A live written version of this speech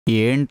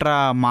ఏంట్రా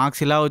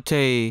మార్క్స్ ఇలా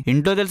వచ్చాయి?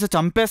 ఇంట్లో తెలిసి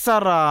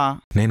చంపేస్తారా?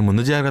 నేను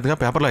ముందు జాగ్రత్తగా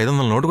పేపర్లో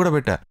 500 నోటు కూడా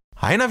పెట్టా,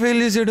 ఆయన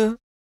ఫెయిల్ చేశాడు.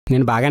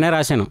 నేను బాగానే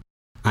రాశాను,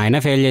 ఆయన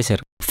ఫెయిల్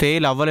చేశారు.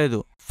 ఫెయిల్ అవ్వలేదు,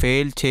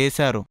 ఫెయిల్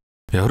చేశారు.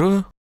 ఎవరు?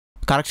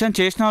 కరెక్షన్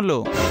చేసిన వాళ్ళు.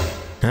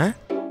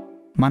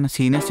 మన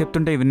సీనియర్స్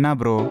చెప్తుంటే విన్నా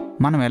బ్రో.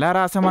 మనం ఎలా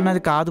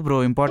రాసామన్నది కాదు బ్రో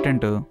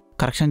ఇంపార్టెంట్,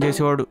 కరెక్షన్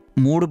చేసేవాడు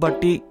మూడు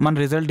బట్టి మన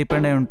రిజల్ట్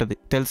డిపెండ్ అయి ఉంటుంది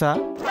తెలుసా.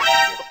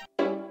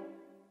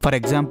 ఫర్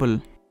ఎగ్జాంపుల్,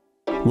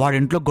 వాడి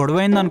ఇంట్లో గొడవ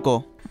అయిందనుకో,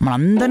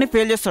 మనందరినీ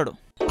ఫెయిల్ చేస్తాడు.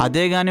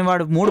 అదే కానీ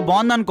వాడు మూడు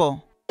బాగుందనుకో,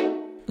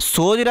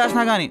 సోది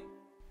రాసినా కానీ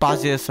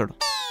పాస్ చేస్తాడు.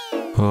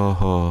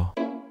 ఓహో,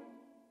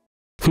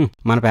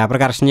 మన పేపర్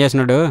కరెక్షన్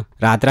చేసినాడు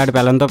రాత్రి ఆడి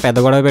పిల్లలతో పెద్ద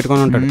గొడవ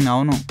పెట్టుకుని ఉంటాడు.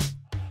 అవును.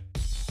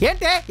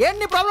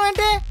 ఏంటి ప్రాబ్లం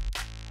ఏంటి?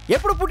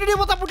 ఎప్పుడు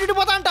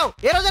పుట్టిడిపోతా అంటావు.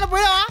 ఏ రోజైనా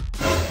పోయావా?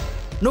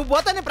 నువ్వు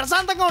పోతే నేను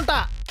ప్రశాంతంగా ఉంటా.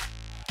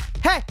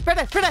 హే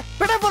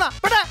పెట్టే పోనా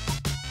పెట్టే.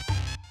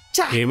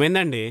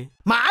 ఏమైందండి?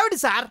 మా ఆవిడ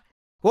సార్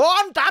ఓ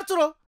అని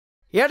టార్చరు.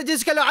 ఏడు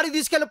తీసుకెళ్ళి, ఆడికి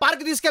తీసుకెళ్ళి,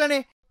 పార్క్ తీసుకెళ్ళని.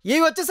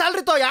 ఇవి వచ్చే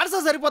శాలరీతో ఏడసా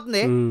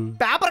సరిపోతుంది.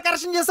 పేపర్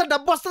కరెక్షన్ చేస్తే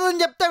డబ్బు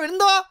వస్తుందని చెప్తే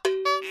విందో.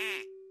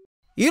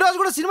 ఈ రోజు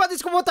కూడా సినిమా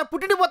తీసుకుపోతా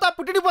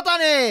పుట్టిడిపోతా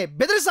అని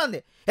బెదిరిస్తుంది.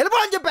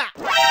 వెళ్ళిపోవని చెప్పా.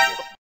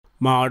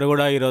 మా ఆవిడ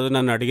కూడా ఈరోజు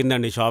నన్ను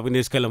అడిగిందండి షాపింగ్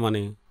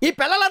తీసుకెళ్ళమని. ఈ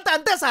పిల్లలంతా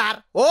అంతే సార్,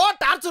 ఓ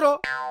టార్చరు.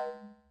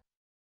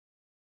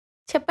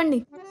 చెప్పండి.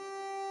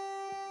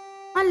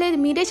 లేదు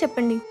మీరే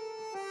చెప్పండి.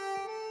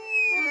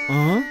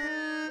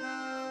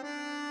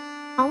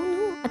 అవును,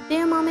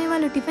 అత్తయ్య మామయ్య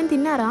వాళ్ళు టిఫిన్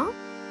తిన్నారా?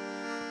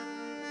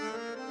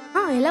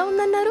 ఎలా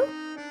ఉందన్నారు?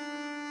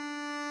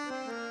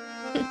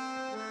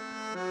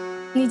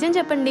 నిజం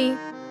చెప్పండి.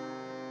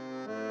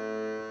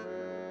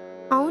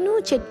 అవును,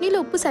 చట్నీలో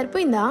ఉప్పు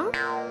సరిపోయిందా?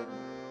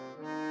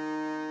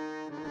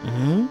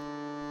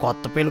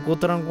 కొత్త పెళ్లి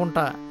కూతురు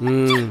అనుకుంటా.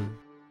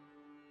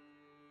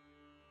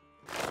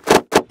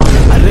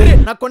 అరే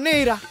నాకు కొన్ని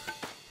ఇరా.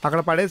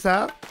 అక్కడ పడేసా,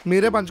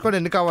 మీరే పంచుకోండి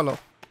ఎన్ని కావాలో.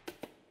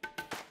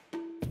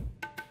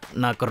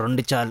 నాకు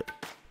 2 చాలు.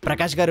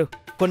 ప్రకాష్ గారు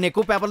కొన్ని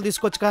ఎక్కువ పేపర్లు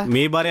తీసుకోవచ్చుగా.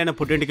 మీ భార్య అయినా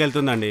పుట్టింటికి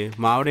వెళ్తుందండి,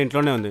 మా ఆవిడ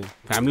ఇంట్లోనే ఉంది.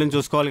 ఫ్యామిలీని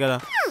చూసుకోవాలి కదా.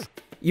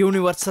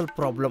 Universal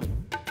problem.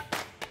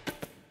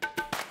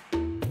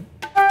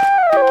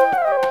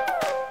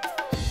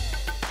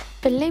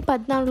 పెళ్ళై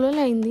 14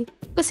 రోజులు అయింది,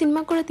 ఒక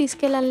సినిమా కూడా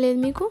తీసుకెళ్ళాలి లేదు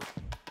మీకు?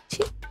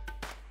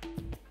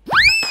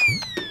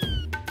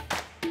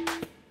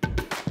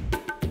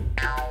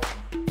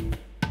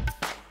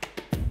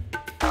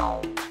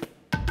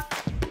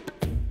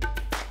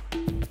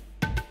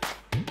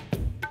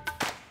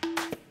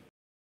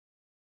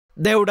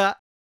 దేవుడా,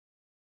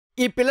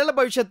 ఈ పిల్లల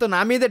భవిష్యత్తు నా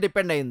మీదే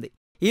డిపెండ్ అయింది.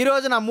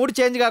 ఈరోజు నా మూడ్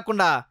చేంజ్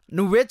కాకుండా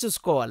నువ్వే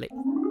చూసుకోవాలి.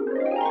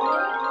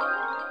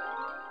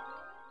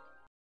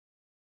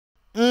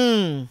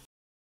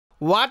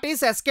 What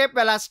is escape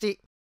velocity?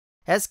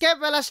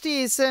 Escape velocity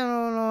is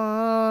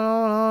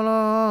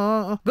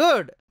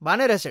good.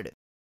 బాగానే రాశాడు,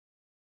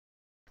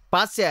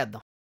 పాస్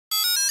చేద్దాం.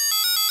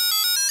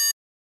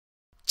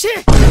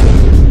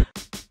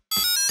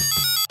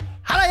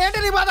 అలా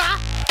ఏంటి నీ బాధ?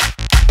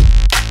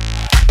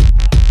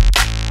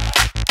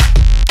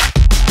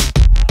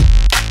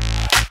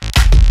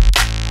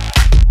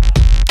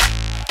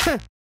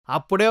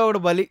 అప్పుడే ఒకడు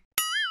బలి.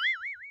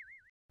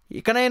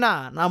 ఇకనైనా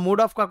నా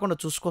మూడ్ ఆఫ్ కాకుండా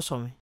చూసుకో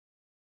స్వామి.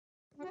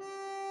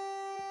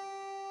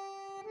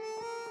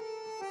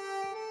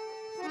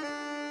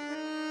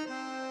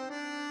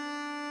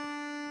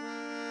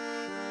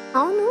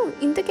 అవును,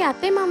 ఇంతకీ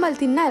అత్తయ్య మామలు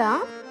తిన్నారా?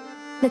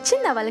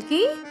 నచ్చిందా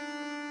వాళ్ళకి?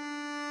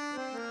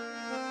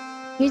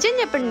 నిజం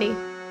చెప్పండి.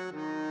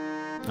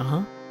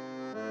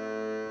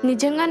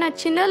 నిజంగా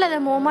నచ్చిందో లేదా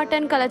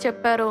మోమాటానికి అలా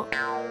చెప్పారో?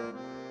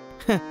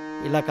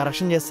 ఇలా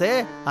కరెక్షన్ చేస్తే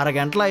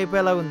అరగంటలో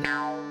అయిపోయేలా ఉంది.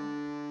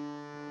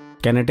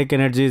 Kinetic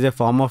energy is a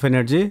form of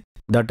energy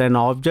that an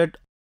object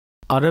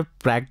or a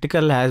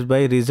particle has by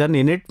reason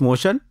in its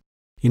motion.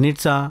 In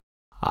its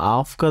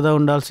of కదా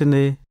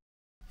ఉండాల్సింది.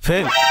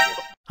 ఫెయిల్.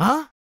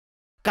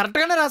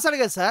 కరెక్ట్గానే రాశాడు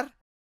కదా సార్.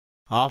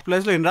 హాఫ్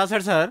ప్లేస్లో ఇన్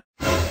రాశాడు సార్.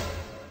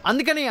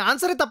 అందుకని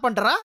ఆన్సరే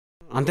తప్పంటారా?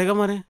 అంతేగా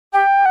మరి.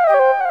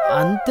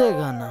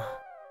 అంతేగానా?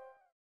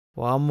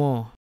 వామ్మో,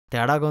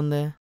 తేడాగా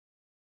ఉంది.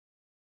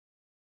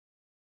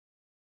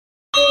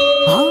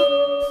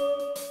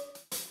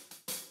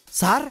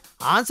 సార్,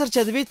 ఆన్సర్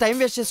చదివి టైం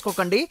వేస్ట్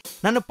చేసుకోకండి.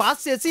 నన్ను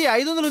పాస్ చేసి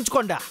 500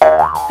 ఉంచుకోండా.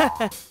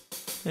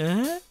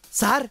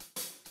 సార్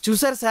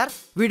చూసారా సార్,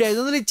 వీడు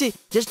 500 ఇచ్చి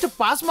జస్ట్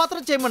పాస్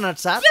మాత్రం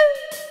చేయమన్నాడు సార్.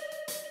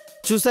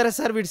 చూసారా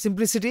సార్ వీడి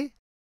సింప్లిసిటీ.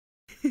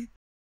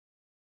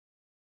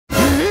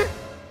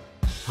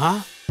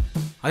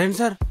 అదేంటి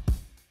సార్,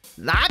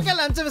 నాకే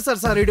లంచం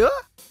ఇస్తారు సార్ వీడు.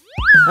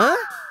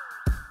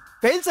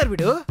 ఫెయిల్ సార్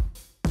వీడు,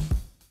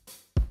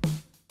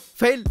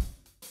 ఫెయిల్.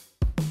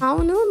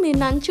 అవును, మీరు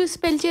నన్ను చూసి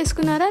పెళ్లి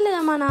చేసుకున్నారా లేదా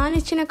మా నాన్న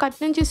ఇచ్చిన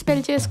కట్నం చూసి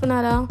పెళ్లి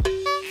చేసుకున్నారా?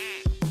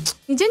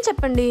 నిజం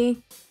చెప్పండి.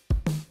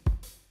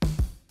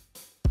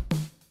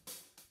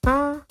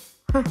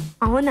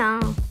 అవునా?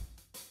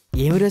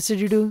 ఏమి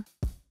రాశాడు?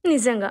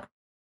 నిజంగా.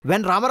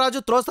 When Ramaraju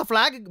throws the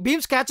flag,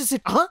 Beams catches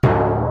it.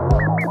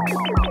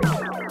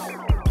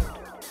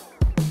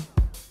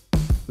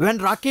 When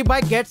Rocky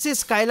Boy gets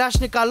his Kailash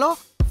Nikalo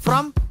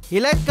from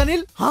Hilat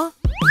Kanil.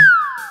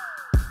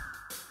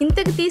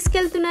 ఇంతకు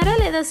తీసుకెళ్తున్నారా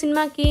లేదా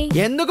సినిమాకి?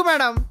 ఎందుకు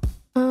మేడం,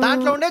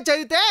 దాంట్లో ఉండే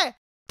చదివితే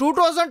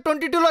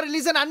 2022లో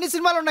రిలీజ్ అయిన అన్ని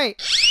సినిమాలు ఉన్నాయి.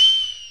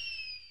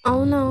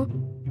 అవునా,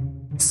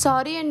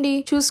 సారీ అండి,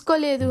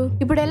 చూసుకోలేదు.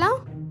 ఇప్పుడు ఎలా?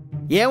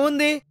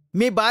 ఏముంది,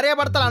 మీ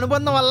భార్యాభర్తల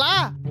అనుబంధం వల్ల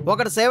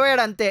ఒకటి సేవ్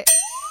అయ్యాడు అంతే.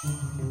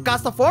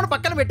 కాస్త ఫోన్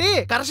పక్కన పెట్టి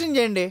కరెక్షన్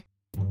చేయండి.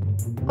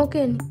 ఓకే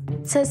అండి,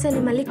 సరే సరే,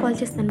 నేను మళ్ళీ కాల్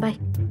చేస్తాను. బాయ్.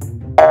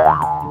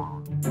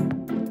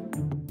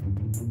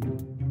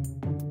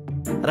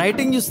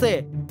 రైటింగ్ చూస్తే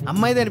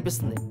అమ్మాయిది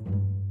అనిపిస్తుంది.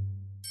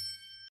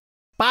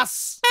 పాస్.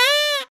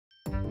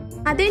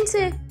 అదేంటి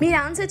సార్, మీరు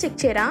ఆన్సర్ చెక్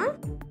చేయరా?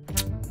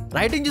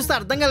 రైటింగ్ చూస్తే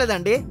అర్థం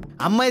కాలేదండి,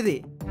 అమ్మాయిది.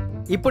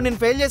 ఇప్పుడు నేను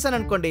ఫెయిల్ చేశాను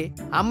అనుకోండి,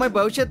 అమ్మాయి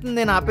భవిష్యత్తుని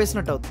నేను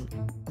ఆపేసినట్టు అవుతుంది.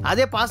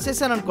 అదే పాస్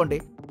చేశాను అనుకోండి,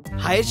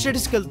 హైయర్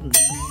స్టడీస్కి వెళ్తుంది.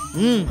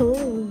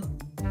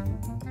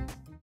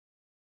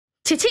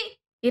 చిచి,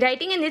 ఈ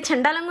రైటింగ్ ఎంత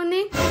చండాలంగా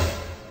ఉంది.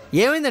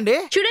 ఏమైందండి?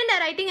 చూడండి ఆ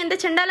రైటింగ్ ఎంత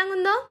చండాలంగా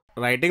ఉందో.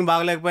 రైటింగ్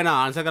బాగలేకపోయినా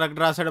ఆన్సర్ కరెక్ట్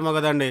రాసాడేమో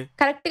కదండి.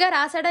 కరెక్ట్ గా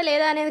రాసాడా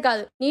లేదా అనేది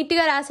కాదు, నీట్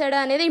గా రాసాడా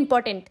అనేది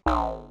ఇంపార్టెంట్.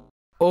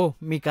 ఓ,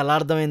 మీకు అలా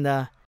అర్థమైందా?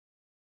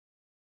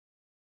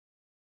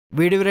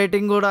 వీడి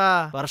రైటింగ్ కూడా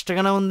వరస్ట్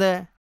గానే ఉందే.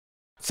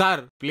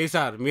 సార్ ప్లీజ్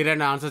సార్, మీరే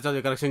ఆన్సర్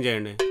చదివి కరెక్షన్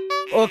చేయండి.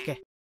 ఓకే.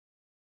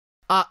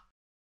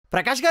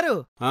 ప్రకాష్ గారు,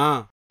 ఆ,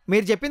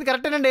 మీరు చెప్పింది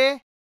కరెక్టేనండి.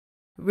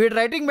 వీడి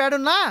రైటింగ్ బ్యాడ్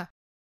ఉన్నా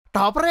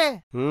టాపరే.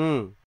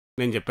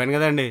 నేను చెప్పాను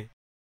కదండి.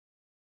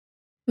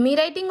 మీ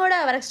రైటింగ్ కూడా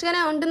వరస్ట్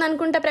గానే ఉంటుంది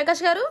అనుకుంటా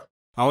ప్రకాష్ గారు.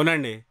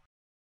 అవునండి,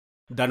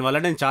 దానివల్ల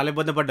నేను చాలా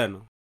ఇబ్బంది పడ్డాను.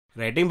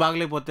 రైటింగ్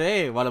బాగలేకపోతే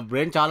వాళ్ళ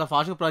బ్రెయిన్ చాలా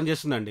ఫాస్ట్గా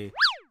పనిచేస్తుందండి.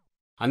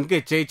 అందుకే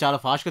చెయ్యి చాలా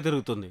ఫాస్ట్గా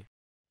తిరుగుతుంది.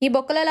 ఈ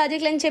బొక్కల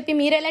లాజిక్లు అని చెప్పి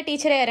మీరెలా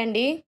టీచర్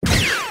అయ్యారండి?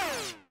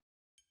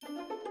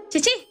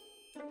 చిచి,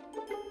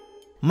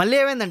 మళ్ళీ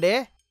ఏమైందండి?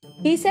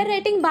 ఈసారి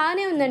రైటింగ్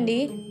బాగానే ఉందండి.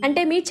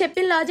 అంటే మీరు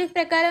చెప్పిన లాజిక్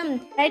ప్రకారం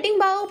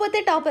రైటింగ్ బాగోకపోతే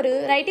టాపర్,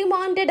 రైటింగ్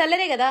బాగుంటే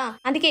డల్లరే కదా,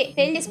 అందుకే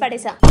ఫెయిల్ చేసి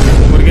పడేసా.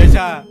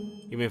 మురుగేశా,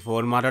 ఈమె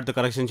ఫోన్ మాట్లాడుతూ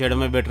కరెక్షన్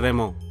చేయడమే బెటర్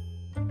ఏమో.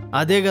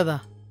 అదే కదా,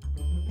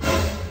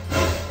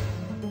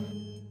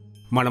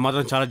 మనం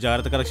మాత్రం చాలా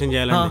జాగ్రత్త కరెక్షన్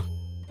చేయాలండి.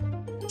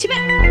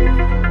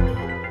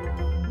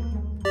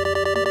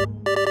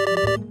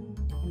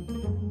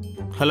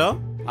 హలో,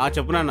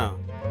 చెప్పు నాన్న.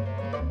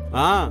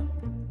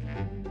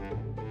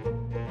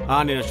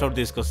 నేను షాప్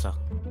తీసుకొస్తా.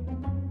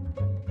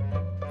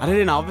 అరే,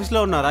 నేను ఆఫీస్లో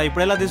ఉన్నారా,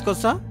 ఇప్పుడు ఎలా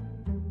తీసుకొస్తా?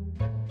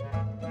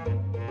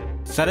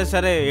 సరే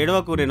సరే,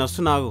 ఏడవకు, నేను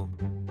వస్తున్నా. ఆగు.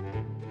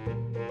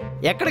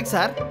 ఎక్కడికి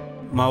సార్?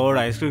 మా వాడు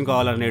ఐస్ క్రీమ్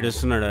కావాలని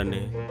ఏడుస్తున్నాడు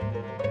అండి.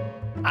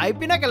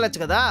 అయిపోయినాక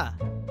వెళ్ళొచ్చు కదా.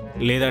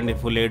 లేదండి,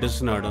 ఫుల్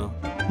ఏడుస్తున్నాడు.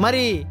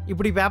 మరి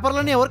ఇప్పుడు ఈ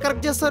పేపర్లని ఎవరు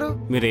కరెక్ట్ చేస్తారు?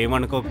 మీరు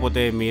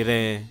ఏమనుకోకపోతే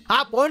మీరే.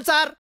 పోండి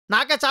సార్,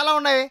 నాకే చాలా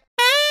ఉన్నాయి.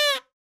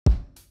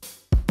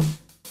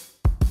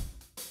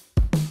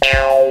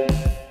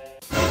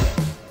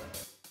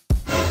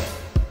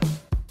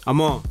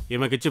 అమ్మో,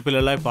 ఈమెకిచ్చి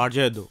పిల్లల పాడు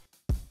చేయొద్దు.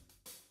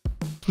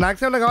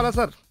 స్నాక్స్ ఏమైనా కావాలా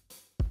సార్?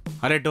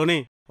 అరే టోనీ,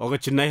 ఒక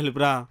చిన్న హెల్ప్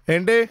రా.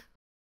 ఏంటి?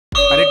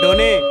 అరే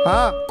టోనీ,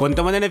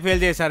 కొంతమందినే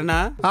ఫెయిల్ చేశారనా?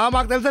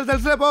 మాకు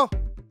తెలుసులే పో.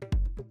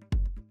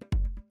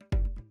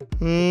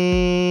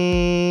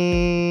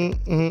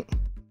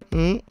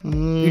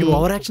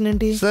 ఓవర్ యాక్షన్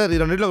ఏంటి సార్? ఈ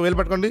రెండింటిలో వేలు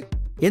పట్టుకోండి.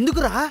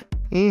 ఎందుకురా?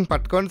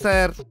 పట్టుకోండి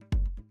సార్.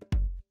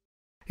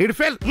 ఇటు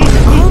ఫెయిల్.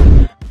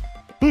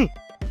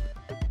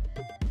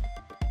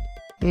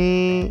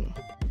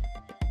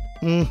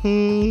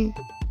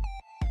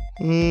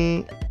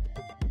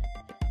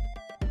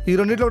 ఈ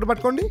రెండింటిలో ఒకటి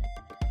పట్టుకోండి.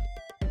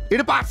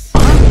 ఇటు పాస్.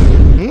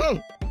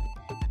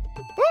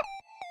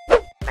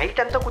 నైట్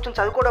అంతా కూర్చొని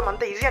చదువుకోవడం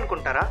అంత ఈజీ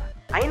అనుకుంటారా?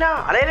 అయినా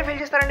అలానే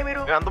ఫెయిల్ చేస్తారండి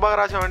మీరు. అంత బాగా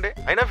రాసామండి,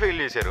 అయినా ఫెయిల్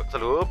చేశారు.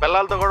 అసలు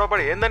పిల్లలతో గొడవ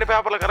పడి ఏందని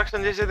పేపర్లో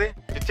కరెక్షన్ చేసేది?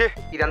 ఇచ్చే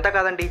ఇదంతా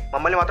కాదండి,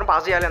 మమ్మల్ని మాత్రం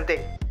పాస్ చేయాలి అంతే.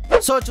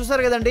 సో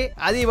చూసారు కదండి,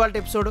 అది ఇవాళ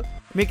ఎపిసోడ్.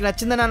 మీకు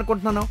నచ్చిందని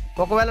అనుకుంటున్నాను.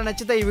 ఒకవేళ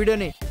నచ్చితే ఈ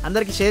వీడియోని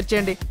అందరికి షేర్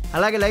చేయండి,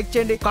 అలాగే లైక్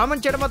చేయండి,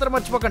 కామెంట్ చేయడం మాత్రం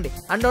మర్చిపోకండి.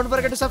 And don't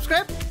forget to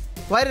subscribe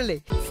virally.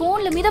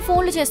 ఫోన్ల మీద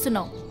ఫోన్లు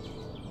చేస్తున్నావు,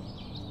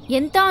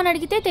 ఎంత అని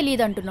అడిగితే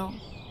తెలియదు అంటున్నావు.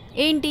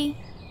 ఏంటి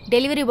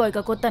డెలివరీ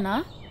బాయ్గా కొత్తనా?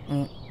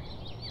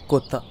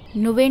 కొత్త.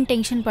 నువ్వేం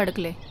టెన్షన్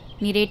పడకలే,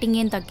 నీ రేటింగ్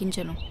ఏం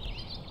తగ్గించను.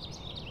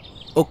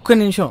 ఒక్క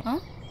నిమిషం,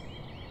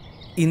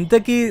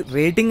 ఇంతకీ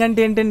రేటింగ్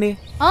అంటే ఏంటండి?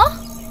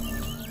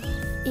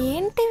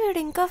 ఏంటి వీడు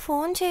ఇంకా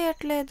ఫోన్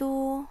చేయట్లేదు?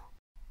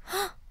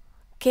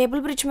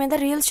 కేబుల్ బ్రిడ్జ్ మీద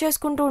రీల్స్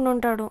చేసుకుంటూ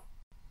ఉండుంటాడు.